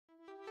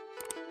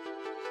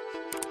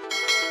In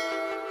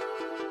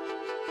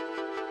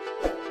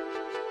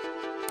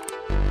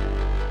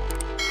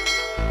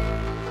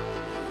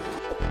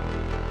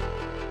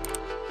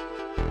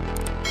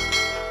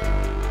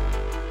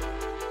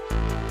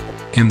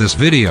this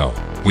video,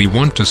 we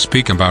want to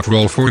speak about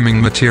roll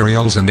forming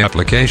materials and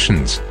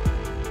applications.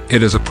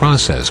 It is a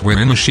process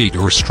wherein a sheet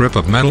or strip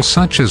of metal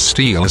such as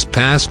steel is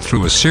passed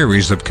through a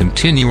series of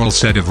continual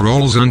set of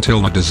rolls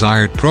until a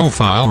desired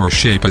profile or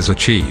shape is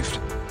achieved.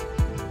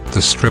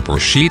 The strip or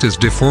sheet is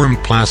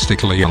deformed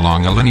plastically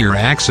along a linear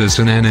axis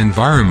in an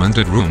environment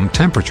at room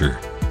temperature.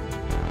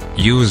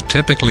 Used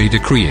typically to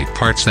create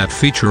parts that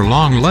feature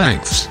long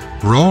lengths,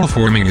 roll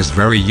forming is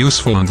very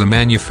useful in the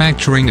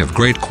manufacturing of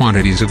great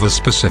quantities of a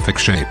specific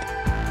shape.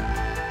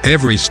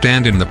 Every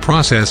stand in the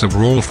process of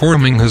roll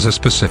forming has a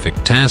specific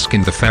task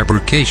in the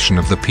fabrication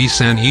of the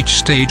piece, and each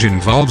stage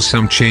involves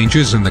some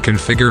changes in the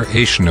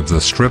configuration of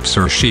the strips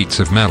or sheets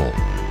of metal.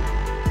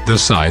 The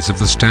size of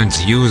the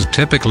stands used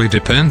typically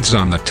depends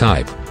on the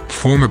type,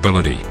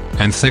 formability,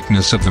 and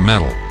thickness of the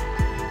metal.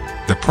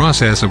 The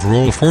process of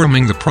roll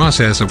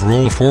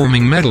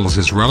forming metals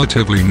is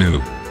relatively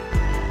new.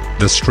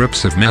 The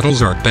strips of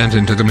metals are bent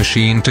into the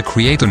machine to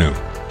create a new,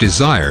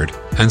 desired,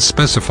 and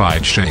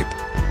specified shape.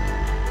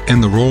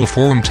 In the roll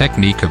form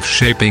technique of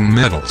shaping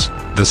metals,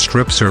 the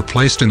strips are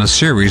placed in a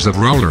series of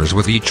rollers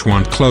with each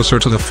one closer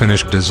to the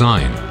finished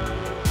design.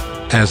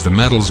 As the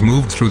metals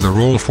move through the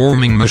roll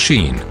forming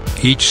machine,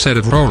 each set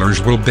of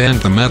rollers will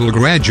bend the metal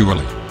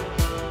gradually.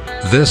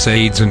 This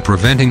aids in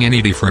preventing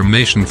any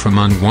deformation from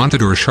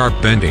unwanted or sharp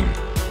bending.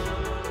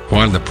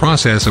 While the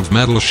process of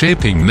metal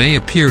shaping may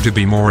appear to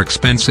be more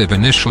expensive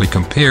initially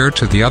compared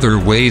to the other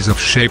ways of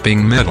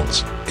shaping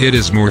metals, it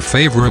is more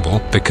favorable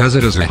because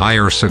it has a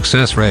higher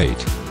success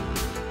rate.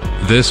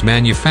 This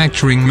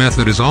manufacturing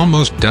method is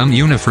almost done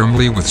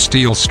uniformly with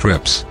steel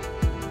strips.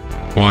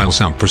 While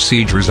some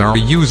procedures are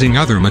using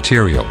other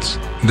materials,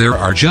 there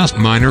are just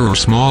minor or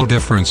small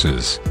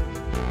differences.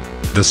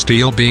 The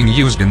steel being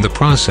used in the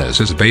process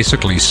is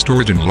basically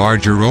stored in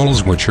larger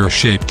rolls which are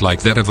shaped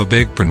like that of a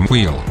big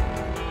pinwheel.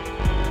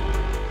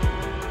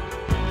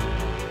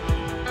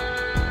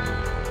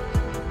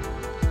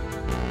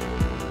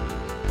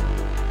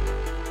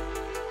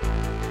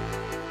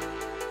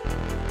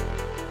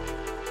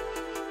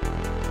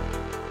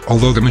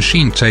 Although the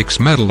machine takes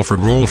metal for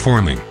roll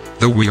forming,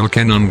 the wheel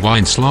can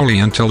unwind slowly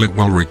until it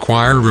will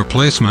require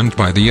replacement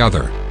by the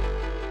other.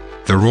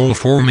 The roll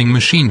forming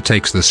machine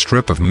takes the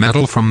strip of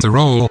metal from the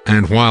roll,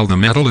 and while the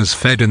metal is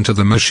fed into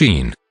the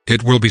machine,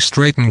 it will be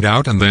straightened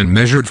out and then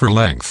measured for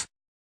length.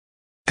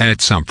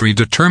 At some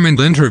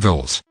predetermined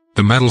intervals,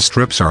 the metal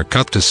strips are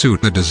cut to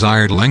suit the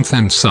desired length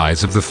and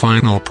size of the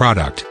final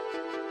product.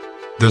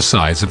 The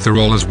size of the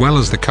roll as well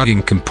as the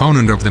cutting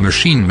component of the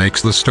machine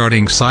makes the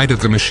starting side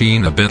of the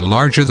machine a bit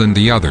larger than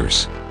the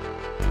others.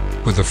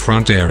 With the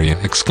front area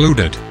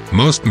excluded,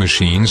 most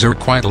machines are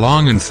quite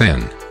long and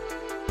thin.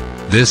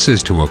 This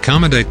is to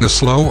accommodate the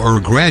slow or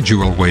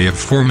gradual way of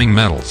forming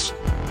metals.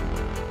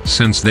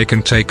 Since they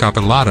can take up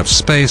a lot of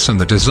space and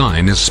the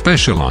design is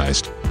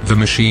specialized, the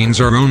machines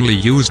are only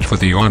used for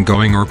the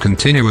ongoing or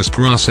continuous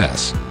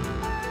process.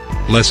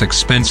 Less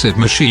expensive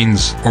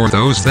machines, or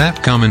those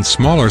that come in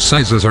smaller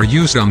sizes, are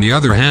used on the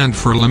other hand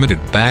for limited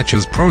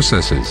batches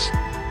processes.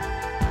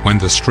 When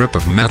the strip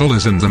of metal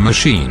is in the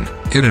machine,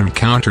 it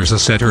encounters a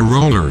set of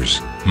rollers,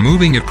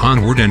 moving it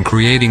onward and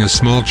creating a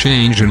small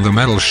change in the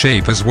metal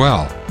shape as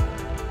well.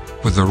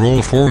 With the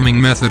roll forming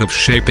method of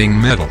shaping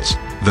metals,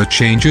 the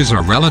changes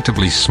are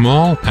relatively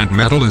small and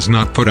metal is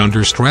not put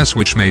under stress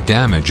which may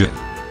damage it.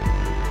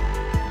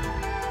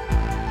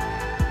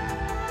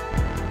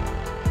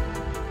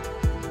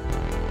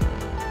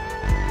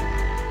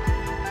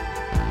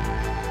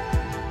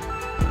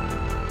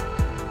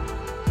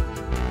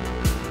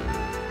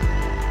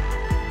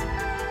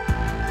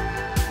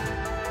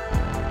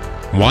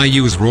 Why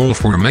use roll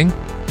forming?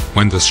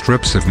 When the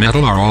strips of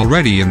metal are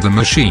already in the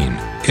machine,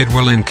 it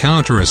will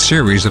encounter a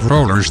series of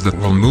rollers that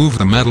will move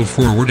the metal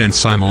forward and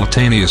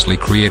simultaneously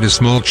create a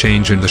small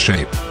change in the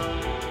shape.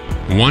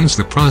 Once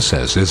the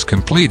process is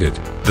completed,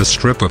 the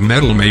strip of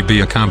metal may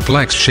be a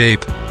complex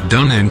shape,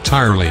 done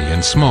entirely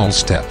in small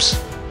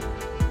steps.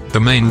 The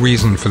main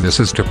reason for this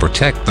is to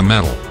protect the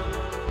metal.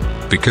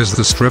 Because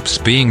the strips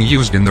being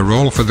used in the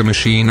roll for the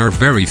machine are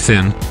very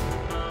thin,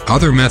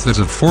 other methods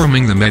of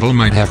forming the metal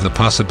might have the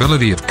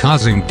possibility of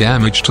causing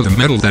damage to the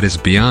metal that is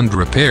beyond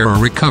repair or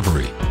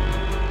recovery.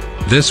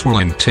 This will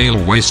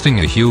entail wasting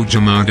a huge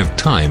amount of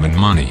time and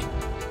money.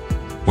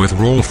 With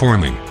roll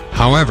forming,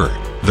 however,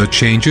 the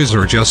changes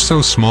are just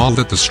so small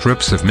that the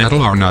strips of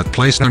metal are not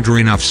placed under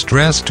enough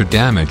stress to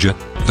damage it,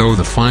 though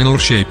the final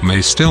shape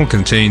may still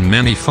contain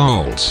many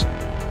folds.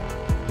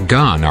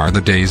 Gone are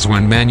the days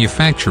when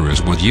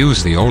manufacturers would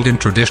use the old and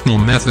traditional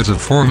methods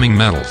of forming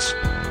metals.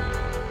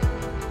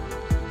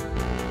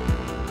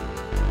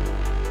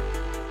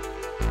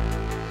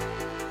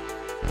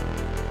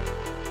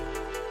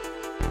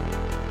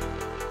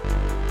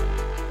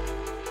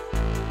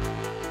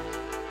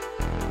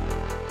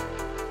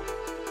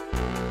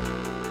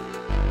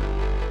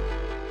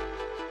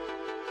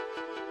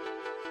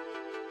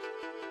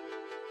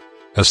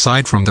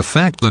 Aside from the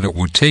fact that it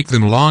would take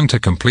them long to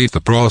complete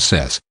the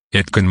process,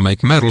 it can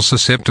make metal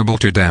susceptible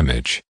to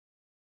damage.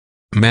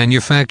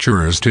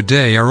 Manufacturers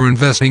today are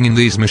investing in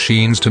these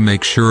machines to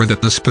make sure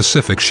that the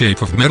specific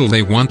shape of metal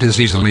they want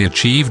is easily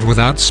achieved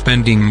without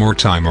spending more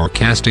time or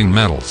casting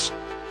metals.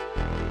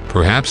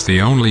 Perhaps the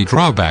only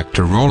drawback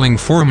to rolling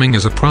forming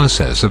as a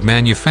process of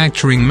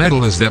manufacturing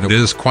metal is that it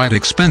is quite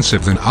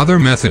expensive than other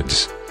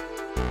methods.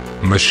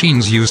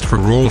 Machines used for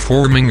roll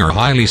forming are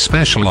highly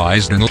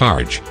specialized and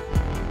large.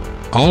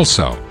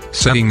 Also,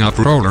 setting up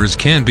rollers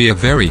can be a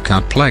very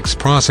complex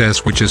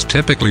process which is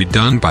typically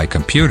done by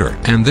computer,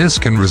 and this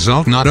can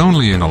result not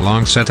only in a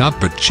long setup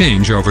but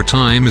change over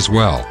time as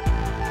well.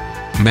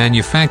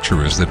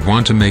 Manufacturers that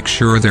want to make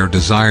sure their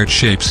desired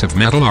shapes of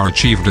metal are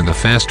achieved in a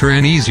faster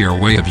and easier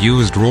way have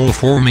used roll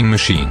forming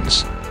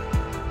machines.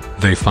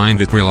 They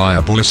find it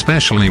reliable,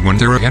 especially when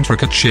there are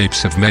intricate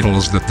shapes of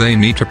metals that they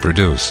need to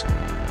produce.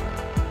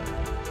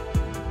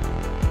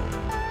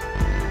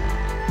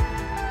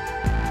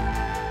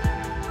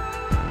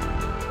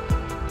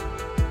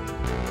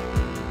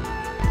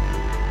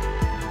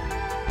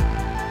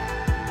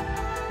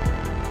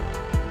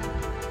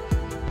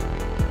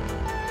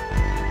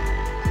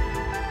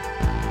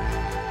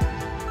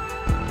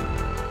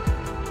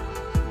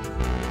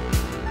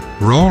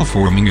 Roll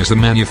forming is a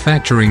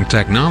manufacturing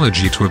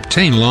technology to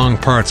obtain long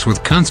parts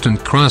with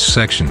constant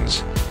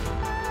cross-sections.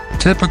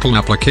 Typical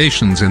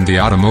applications in the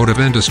automotive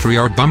industry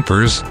are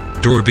bumpers,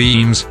 door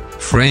beams,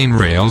 frame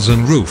rails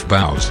and roof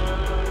bows.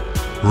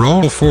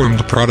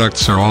 Roll-formed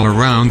products are all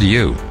around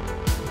you.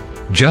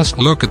 Just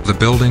look at the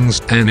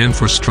buildings and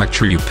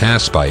infrastructure you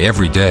pass by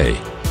every day.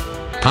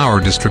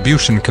 Power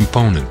distribution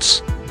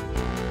components.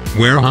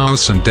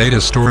 Warehouse and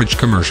data storage,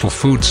 commercial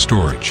food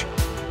storage.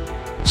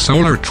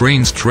 Solar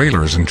trains,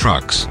 trailers and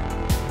trucks.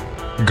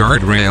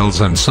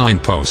 Guardrails and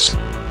signposts.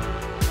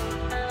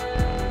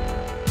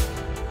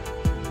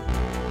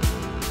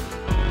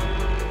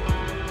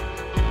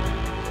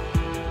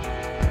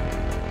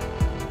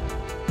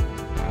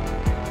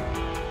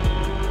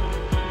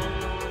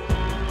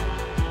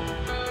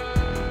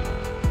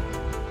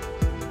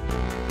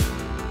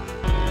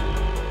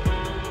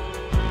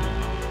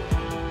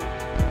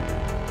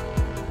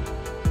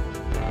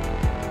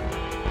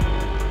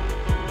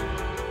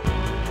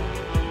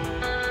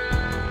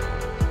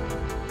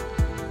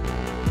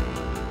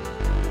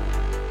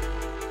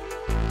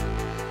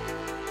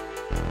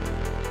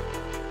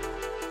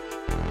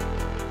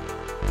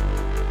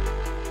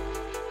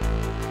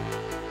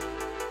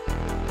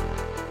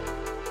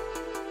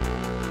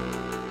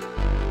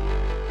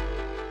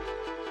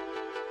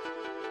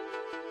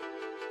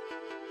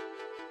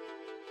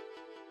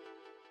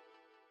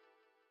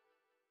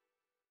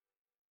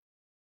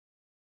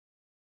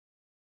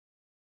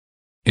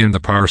 In the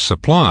power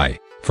supply,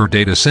 for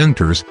data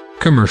centers,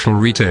 commercial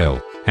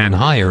retail, and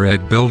higher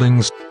ed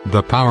buildings,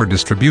 the power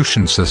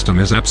distribution system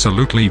is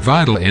absolutely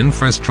vital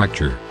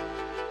infrastructure.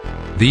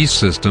 These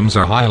systems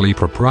are highly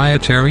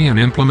proprietary and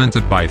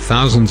implemented by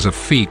thousands of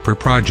feet per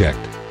project.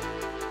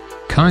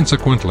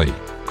 Consequently,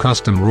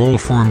 custom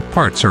roll-formed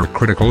parts are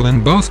critical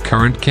in both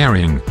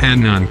current-carrying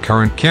and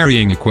non-current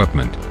carrying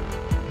equipment.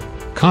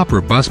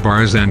 Copper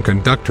busbars and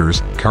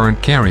conductors,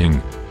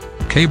 current-carrying.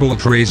 Cable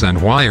trays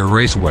and wire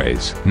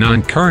raceways,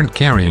 non-current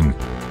carrying.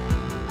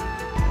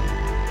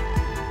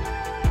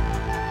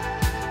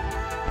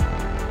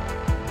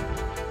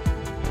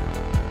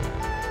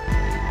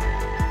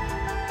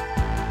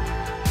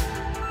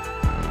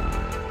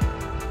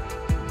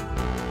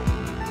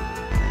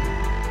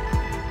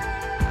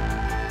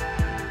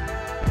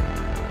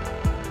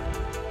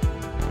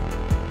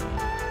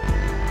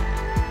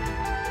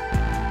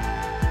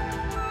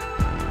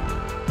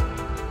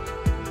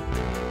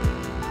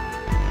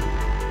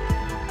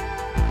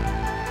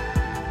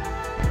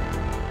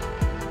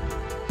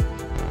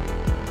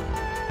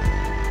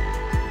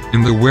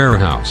 In the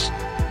warehouse.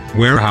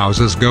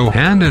 Warehouses go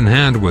hand in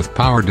hand with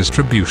power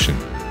distribution.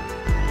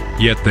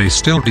 Yet they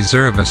still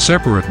deserve a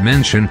separate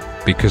mention,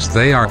 because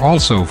they are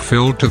also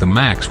filled to the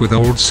max with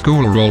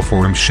old-school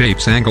roll-form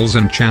shapes, angles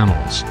and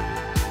channels.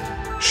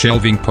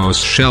 Shelving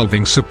posts,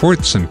 shelving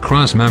supports and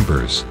cross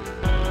members.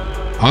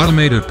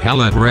 Automated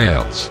pallet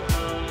rails.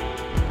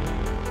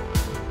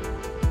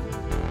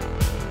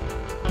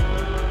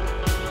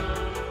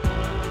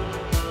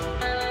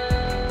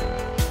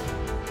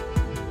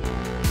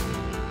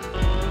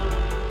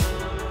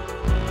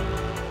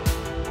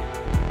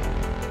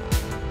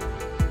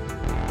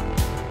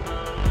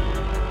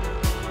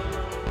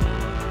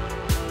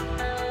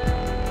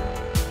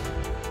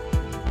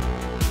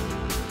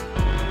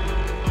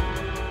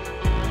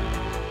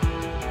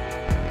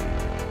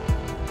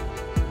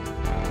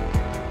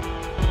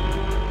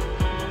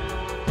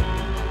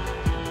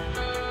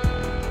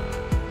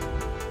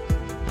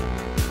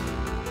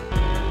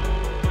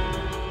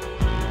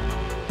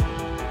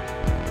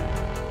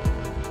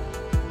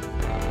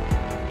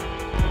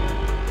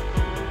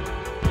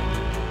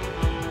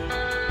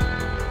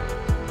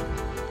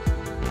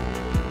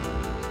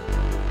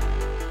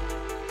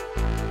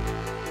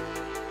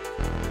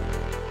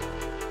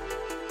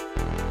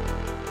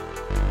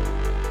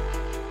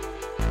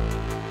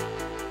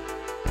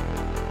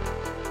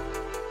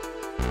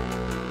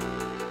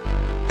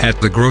 at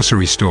the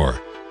grocery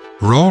store.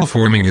 Roll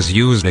forming is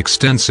used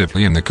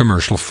extensively in the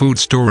commercial food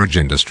storage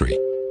industry.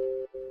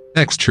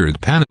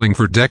 Textured paneling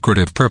for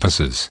decorative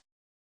purposes.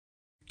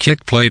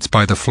 Kick plates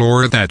by the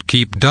floor that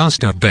keep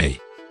dust at bay.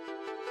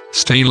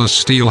 Stainless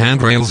steel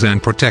handrails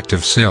and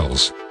protective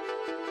sills.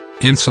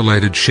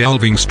 Insulated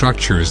shelving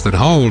structures that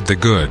hold the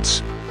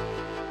goods.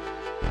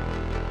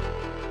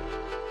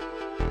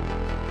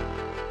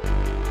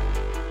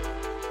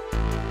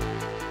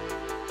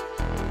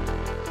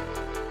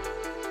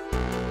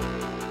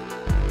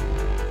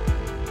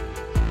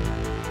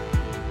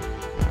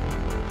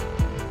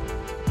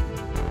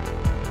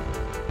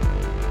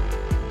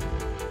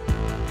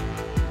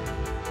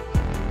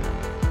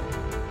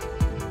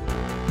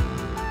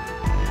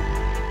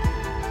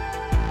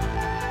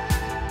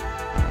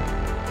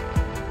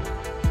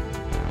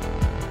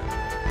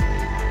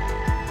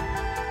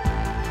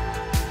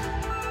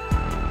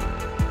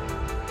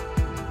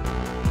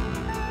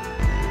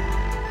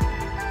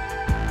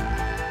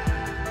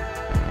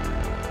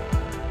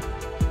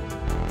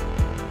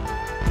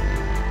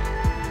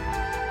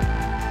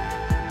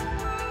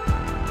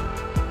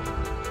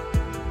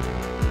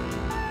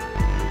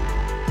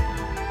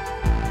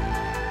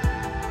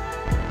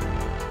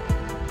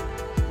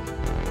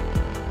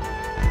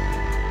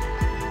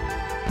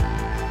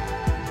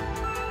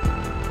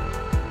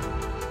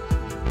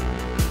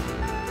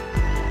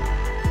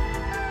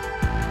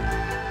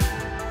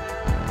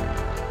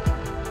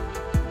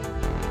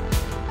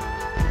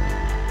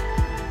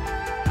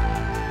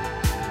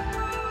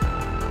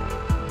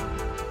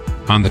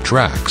 On the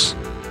tracks,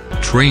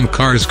 train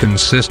cars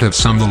consist of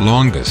some of the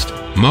longest,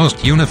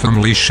 most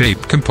uniformly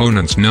shaped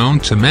components known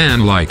to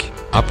man, like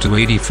up to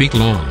 80 feet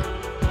long.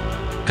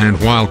 And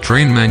while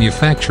train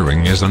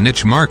manufacturing is a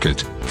niche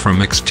market,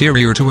 from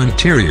exterior to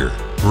interior,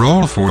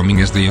 roll forming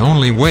is the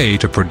only way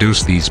to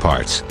produce these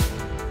parts.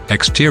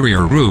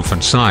 Exterior roof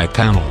and side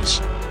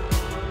panels.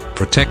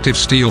 Protective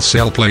steel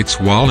sill plates,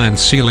 wall and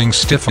ceiling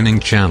stiffening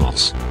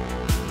channels.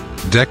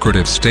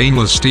 Decorative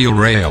stainless steel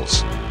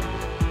rails.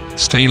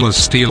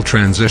 Stainless steel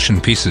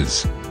transition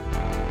pieces.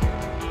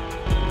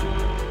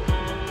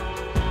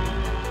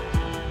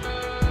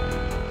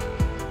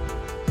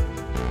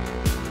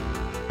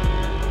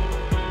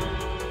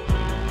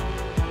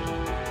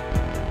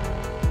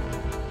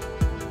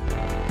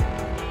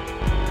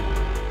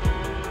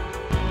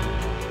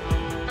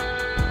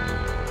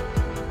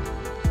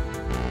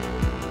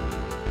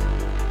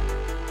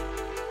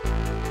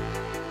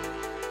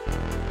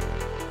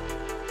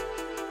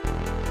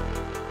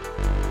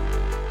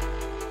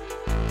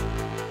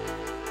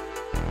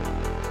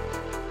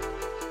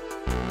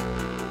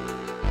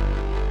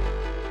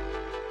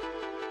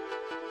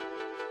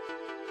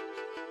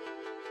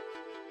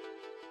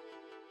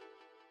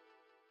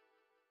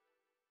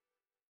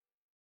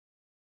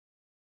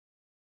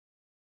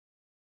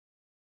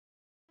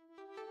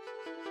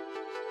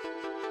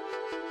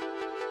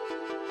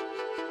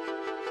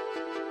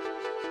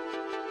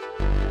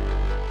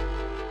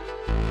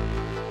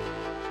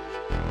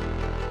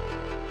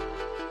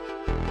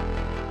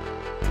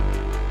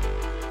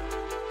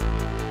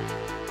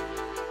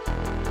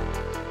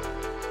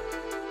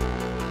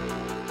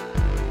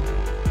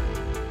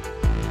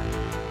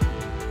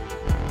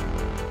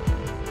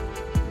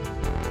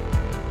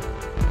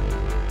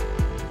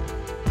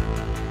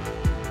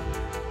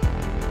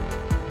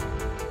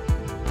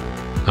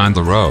 On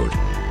the road,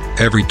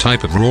 every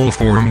type of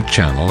roll-formed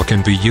channel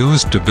can be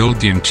used to build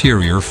the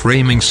interior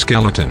framing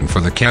skeleton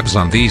for the cabs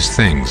on these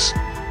things.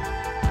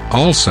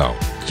 Also,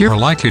 you're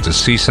likely to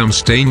see some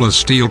stainless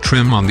steel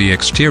trim on the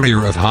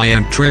exterior of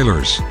high-end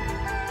trailers.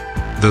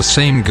 The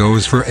same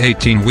goes for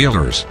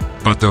 18-wheelers,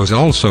 but those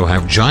also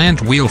have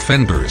giant wheel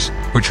fenders,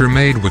 which are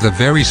made with a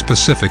very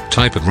specific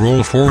type of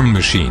roll-form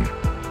machine.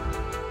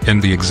 In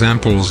the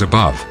examples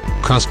above,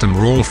 custom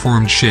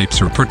roll-formed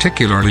shapes are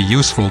particularly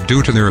useful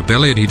due to their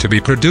ability to be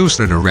produced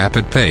at a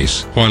rapid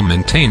pace while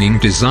maintaining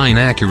design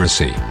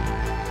accuracy.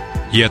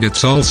 Yet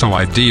it's also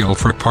ideal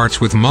for parts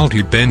with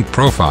multi-bend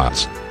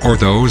profiles, or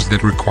those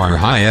that require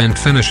high-end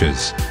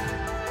finishes.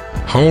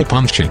 Hole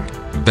punching,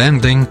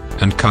 bending,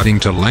 and cutting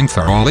to length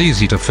are all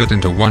easy to fit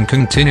into one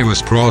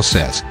continuous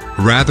process,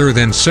 rather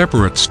than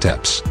separate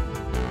steps.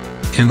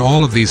 In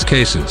all of these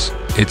cases,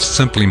 it's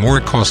simply more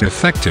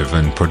cost-effective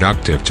and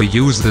productive to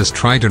use this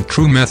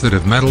tried-and-true method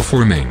of metal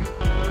forming.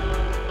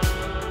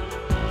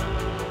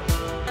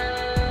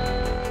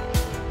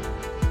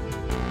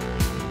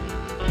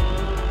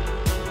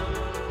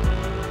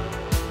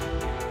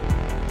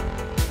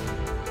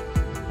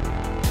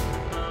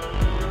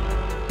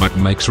 What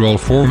makes roll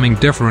forming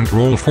different?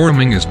 Roll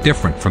forming is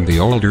different from the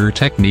older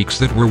techniques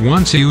that were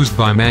once used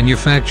by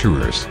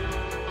manufacturers.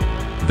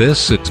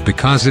 This is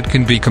because it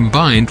can be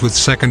combined with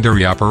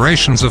secondary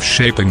operations of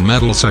shaping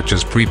metal, such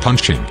as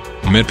pre-punching,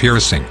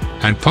 mid-piercing,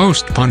 and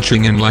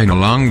post-punching in line,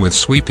 along with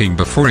sweeping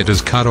before it is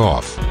cut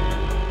off.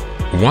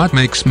 What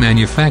makes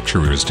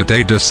manufacturers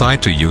today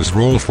decide to use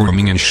roll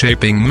forming in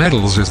shaping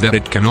metals is that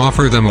it can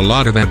offer them a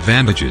lot of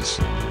advantages.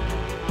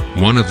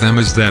 One of them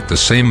is that the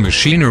same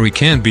machinery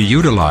can be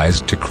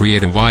utilized to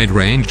create a wide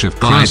range of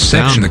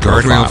cross-section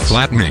guardrail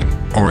flattening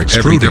or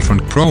extruding. Every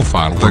different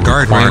profile the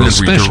guardrail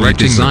is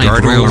redirecting the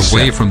guardrail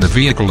away from the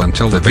vehicle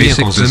until the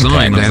basic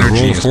design of the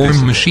roll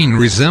form machine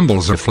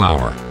resembles a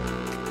flower.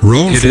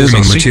 Roll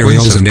forming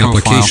materials and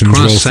applications.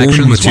 Roll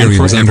forming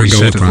materials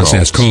undergo a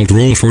process called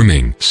roll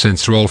forming.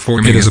 Since roll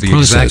forming is a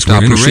process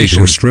where a sheet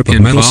or strip of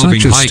metal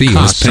such as steel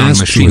is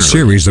passed through a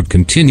series of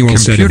continual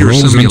set of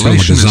rolls until a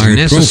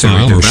desired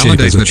profile or shape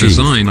is achieved.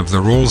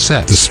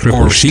 The strip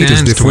or sheet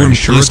is deformed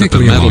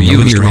plastically along the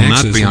linear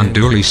axis will not be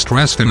unduly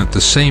stressed and at the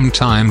same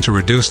time to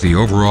reduce the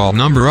overall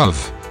number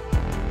of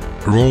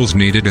rolls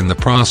needed in the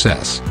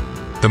process.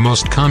 The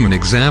most common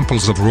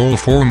examples of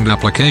roll-formed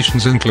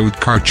applications include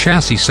car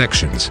chassis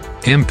sections,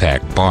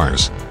 impact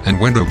bars, and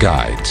window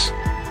guides.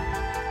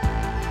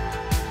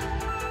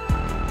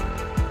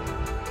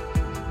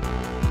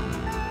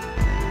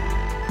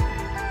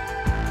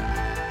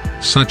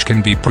 Such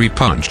can be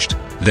pre-punched,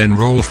 then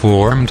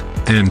roll-formed,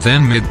 and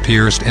then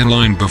mid-pierced and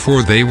lined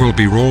before they will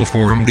be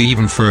roll-formed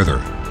even further.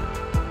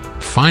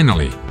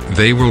 Finally,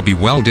 they will be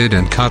welded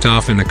and cut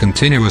off in a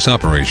continuous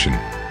operation.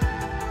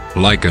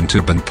 Like in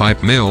tube and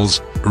pipe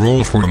mills,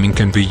 roll forming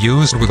can be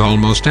used with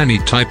almost any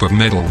type of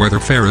metal, whether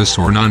ferrous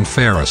or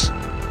non-ferrous.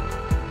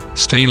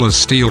 Stainless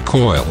steel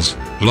coils,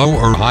 low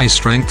or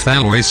high-strength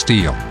alloy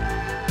steel,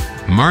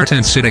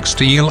 martensitic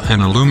steel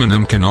and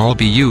aluminum can all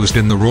be used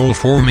in the roll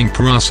forming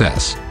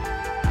process.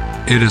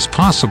 It is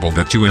possible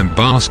that you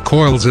emboss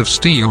coils of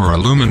steel or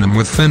aluminum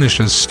with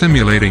finishes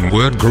stimulating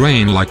wood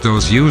grain like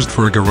those used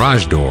for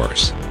garage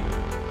doors.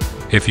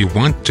 If you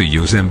want to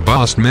use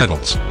embossed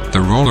metals,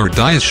 the roller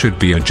dies should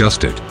be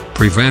adjusted,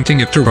 preventing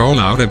it to roll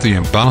out of the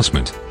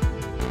embossment.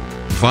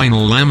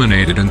 Vinyl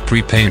laminated and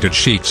pre-painted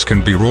sheets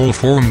can be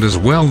roll-formed as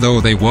well, though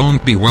they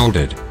won't be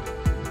welded.